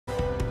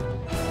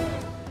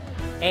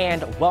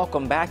And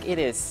welcome back. It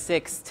is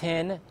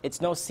 6:10.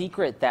 It's no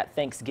secret that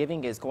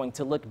Thanksgiving is going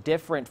to look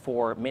different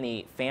for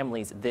many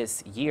families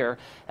this year.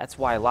 That's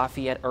why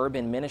Lafayette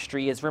Urban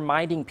Ministry is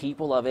reminding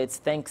people of its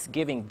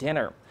Thanksgiving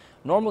dinner.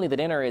 Normally, the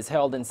dinner is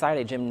held inside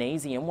a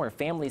gymnasium where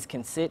families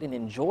can sit and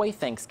enjoy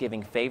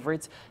Thanksgiving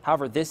favorites.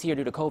 However, this year,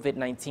 due to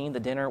COVID-19, the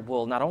dinner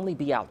will not only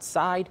be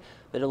outside,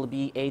 but it'll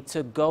be a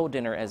to-go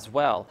dinner as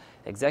well.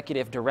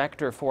 Executive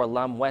Director for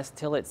Alum Wes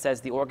Tillett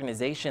says the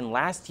organization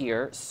last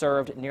year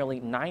served nearly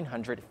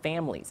 900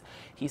 families.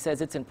 He says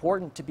it's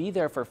important to be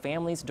there for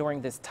families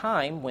during this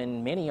time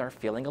when many are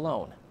feeling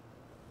alone.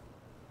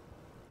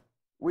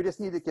 We just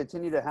need to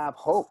continue to have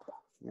hope.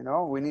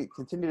 We need to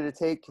continue to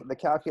take the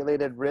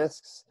calculated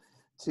risks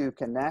to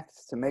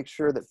connect, to make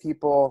sure that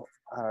people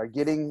are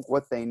getting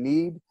what they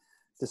need,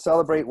 to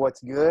celebrate what's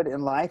good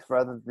in life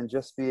rather than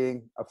just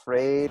being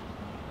afraid.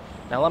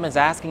 Now, Alum is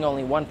asking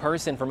only one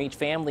person from each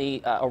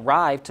family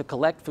arrive to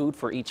collect food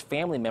for each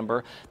family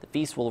member. The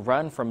feast will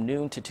run from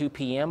noon to 2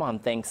 p.m. on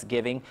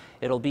Thanksgiving.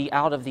 It'll be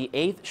out of the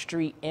 8th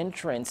Street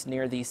entrance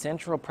near the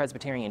Central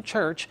Presbyterian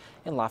Church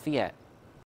in Lafayette.